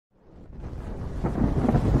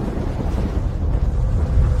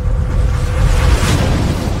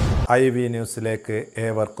IV ന്യൂസിലേക്ക്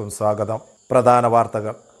ഏവർക്കും സ്വാഗതം. പ്രധാന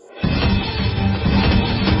വാർത്തകൾ.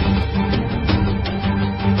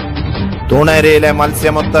 തൂണേരിയിലെ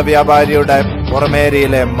മത്സ്യമൊത്ത വ്യാപാരിയുടെ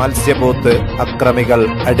പുറമേരിയിലെ മത്സ്യബൂത്ത് അക്രമികൾ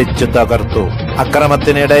അടിച്ചു തകർത്തു.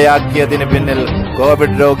 അക്രമത്തിനിടയാക്കിയതിന് പിന്നിൽ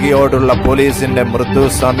കോവിഡ് രോഗിയോടുള്ള പോലീസിന്റെ മൃദു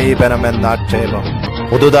സമീപനമെന്ന ആക്ഷേപം.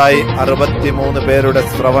 പുതുതായി 63 പേരുടെ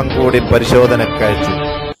സ്രവം കൂടി പരിശോധനക്കയച്ചു.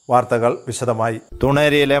 വാർത്തകൾ വിശദമായി.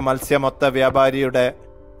 തൂണേരിയിലെ മത്സ്യമൊത്ത വ്യാപാരിയുടെ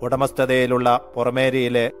ഉടമസ്ഥതയിലുള്ള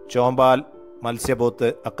പുറമേരിയിലെ ചോമ്പാൽ മത്സ്യബൂത്ത്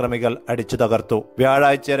അക്രമികൾ അടിച്ചു തകർത്തു.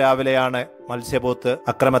 വ്യാഴാഴ്ച രാവിലെയാണ് മത്സ്യബൂത്ത്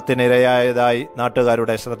അക്രമത്തിനിരയായതായി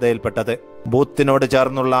നാട്ടുകാരുടെ ശ്രദ്ധയിൽപ്പെട്ടത്. ബൂത്തിനോട്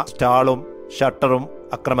ചേർന്നുള്ള സ്റ്റാളും ഷട്ടറും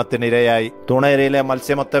അക്രമത്തിനിരയായി. തൂണേരിയിലെ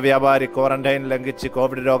മത്സ്യമൊത്ത വ്യാപാരി ക്വാറന്റൈൻ ലംഘിച്ച്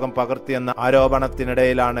കോവിഡ് രോഗം പകർത്തിയെന്ന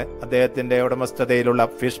ആരോപണത്തിനിടയിലാണ് അദ്ദേഹത്തിന്റെ ഉടമസ്ഥതയിലുള്ള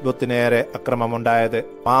ഫിഷ് ബൂത്തിനേറെ അക്രമമുണ്ടായത്.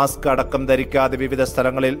 മാസ്ക് അടക്കം ധരിക്കാതെ വിവിധ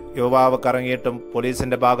സ്ഥലങ്ങളിൽ യുവാവ് കറങ്ങിയിട്ടും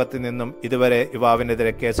പോലീസിന്റെ ഭാഗത്തു നിന്നും ഇതുവരെ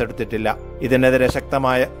യുവാവിനെതിരെ കേസെടുത്തിട്ടില്ല. ഇതിനെതിരെ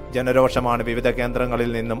ശക്തമായ ജനരോഷമാണ് വിവിധ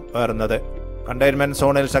കേന്ദ്രങ്ങളിൽ നിന്നും ഉയർന്നത്. കണ്ടെയ്ൻമെന്റ്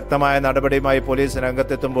സോണിൽ ശക്തമായ നടപടിയുമായി പോലീസ്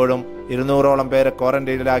രംഗത്തെത്തുമ്പോഴും 200ഓളം പേരെ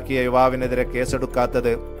ക്വാറന്റൈനിലാക്കിയ യുവാവിനെതിരെ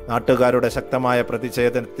കേസെടുക്കാത്തത് നാട്ടുകാരുടെ ശക്തമായ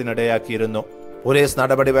പ്രതിഷേധത്തിനിടയാക്കിയിരുന്നു. പോലീസ്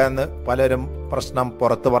നടപടി വേണമെന്ന് പലരും പ്രശ്നം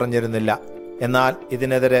പുറത്തു പറഞ്ഞിരുന്നില്ല. എന്നാൽ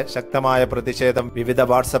ഇതിനെതിരെ ശക്തമായ പ്രതിഷേധം വിവിധ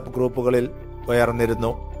വാട്സപ്പ് ഗ്രൂപ്പുകളിൽ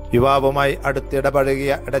ഉയർന്നിരുന്നു. യുവാവുമായി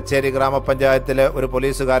അടുത്തിടപഴകിയ എടച്ചേരി ഗ്രാമപഞ്ചായത്തിലെ ഒരു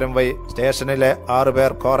പോലീസുകാരൻ വഴി സ്റ്റേഷനിലെ 6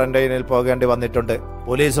 പേർ ക്വാറന്റൈനിൽ പോകേണ്ടി വന്നിട്ടുണ്ട്.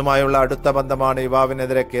 പോലീസുമായുള്ള അടുത്ത ബന്ധമാണ്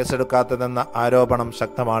യുവാവിനെതിരെ കേസെടുക്കാത്തതെന്ന ആരോപണം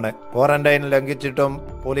ശക്തമാണ്. ക്വാറന്റൈൻ ലംഘിച്ചിട്ടും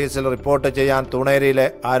പോലീസിൽ റിപ്പോർട്ട് ചെയ്യാൻ തൂണേരിയിലെ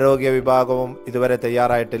ആരോഗ്യ വിഭാഗവും ഇതുവരെ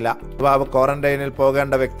തയ്യാറായിട്ടില്ല. യുവാവ് ക്വാറന്റൈനിൽ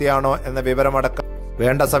പോകേണ്ട വ്യക്തിയാണോ എന്ന വിവരമടക്കം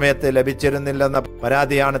വേണ്ട സമയത്ത് ലഭിച്ചിരുന്നില്ലെന്ന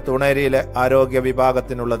പരാതിയാണ് തൂണേരിയിലെ ആരോഗ്യ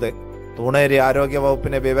വിഭാഗത്തിനുള്ളത്. തൂണേരി ആരോഗ്യ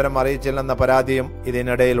വകുപ്പിനെ വിവരം അറിയിച്ചില്ലെന്ന പരാതിയും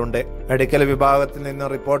ഇതിനിടയിലുണ്ട്. മെഡിക്കൽ വിഭാഗത്തിൽ നിന്ന്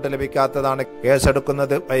റിപ്പോർട്ട് ലഭിക്കാത്തതാണ്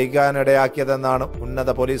കേസെടുക്കുന്നത് വൈകാനിടയാക്കിയതെന്നാണ് ഉന്നത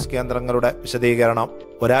പോലീസ് കേന്ദ്രങ്ങളുടെ വിശദീകരണം.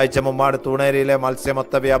 ഒരാഴ്ച മുമ്പാണ് തൂണേരിയിലെ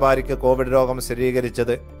മത്സ്യമൊത്ത വ്യാപാരിക്ക് കോവിഡ് രോഗം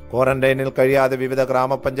സ്ഥിരീകരിച്ചത്. ക്വാറന്റൈനിൽ കഴിയാതെ വിവിധ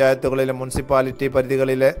ഗ്രാമപഞ്ചായത്തുകളിലെ മുനിസിപ്പാലിറ്റി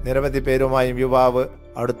പരിധികളിലെ നിരവധി പേരുമായും യുവാവ്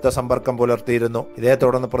അടുത്ത സമ്പർക്കം പുലർത്തിയിരുന്നു. ഇതേ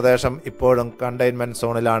തുടർന്ന് പ്രദേശം ഇപ്പോഴും കണ്ടെയ്ൻമെന്റ്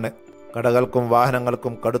സോണിലാണ്. കടകൾക്കും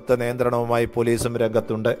വാഹനങ്ങൾക്കും കടുത്ത നിയന്ത്രണവുമായി പോലീസും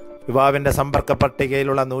രംഗത്തുണ്ട്. യുവാവിന്റെ സമ്പർക്ക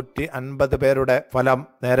പട്ടികയിലുള്ള 150 പേരുടെ ഫലം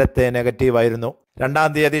നേരത്തെ നെഗറ്റീവായിരുന്നു. 2-ാം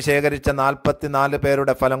തീയതി ശേഖരിച്ച 44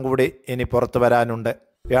 പേരുടെ ഫലം കൂടി ഇനി പുറത്തു വരാനുണ്ട്.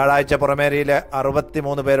 വ്യാഴാഴ്ച പുറമേരിയിലെ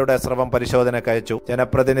 63 പേരുടെ സ്രവം പരിശോധനക്കയച്ചു.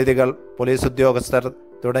 ജനപ്രതിനിധികൾ, പോലീസ് ഉദ്യോഗസ്ഥർ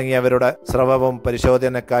തുടങ്ങിയവരുടെ സ്രവവും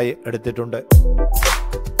പരിശോധനക്കായി എടുത്തിട്ടുണ്ട്.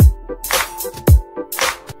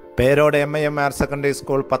 പേരോട് MIM higher secondary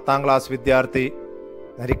school 10ാം class വിദ്യാർത്ഥി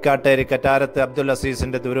നരിക്കാട്ടേരി കറ്റാരത്ത് അബ്ദുൽ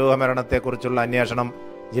അസീസിന്റെ ദുരൂഹമരണത്തെക്കുറിച്ചുള്ള അന്വേഷണം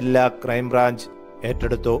ജില്ലാ ക്രൈംബ്രാഞ്ച്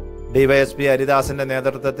ഏറ്റെടുത്തു. DYSP ഹരിദാസിന്റെ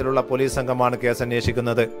നേതൃത്വത്തിലുള്ള പോലീസ് സംഘമാണ് കേസ്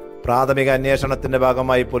അന്വേഷിക്കുന്നത്. പ്രാഥമിക അന്വേഷണത്തിന്റെ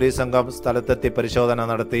ഭാഗമായി പോലീസ് സംഘം സ്ഥലത്തെത്തി പരിശോധന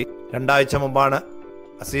നടത്തി. 2 ആഴ്ച മുമ്പാണ്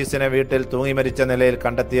അസീസിനെ വീട്ടിൽ തൂങ്ങി മരിച്ച നിലയിൽ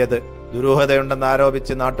കണ്ടെത്തിയത്. ദുരൂഹതയുണ്ടെന്ന്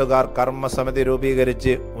ആരോപിച്ച് നാട്ടുകാർ കർമ്മസമിതി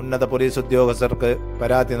രൂപീകരിച്ച് ഉന്നത പോലീസ് ഉദ്യോഗസ്ഥർക്ക്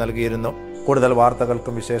പരാതി നൽകിയിരുന്നു. കൂടുതൽ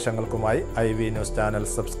വാർത്തകൾക്കും വിശേഷങ്ങൾക്കുമായി IV ന്യൂസ് ചാനൽ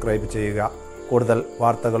സബ്സ്ക്രൈബ് ചെയ്യുക. കൂടുതൽ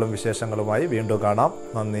വാർത്തകളും വിശേഷങ്ങളുമായി വീണ്ടും കാണാം.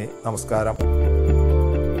 നന്ദി, നമസ്കാരം.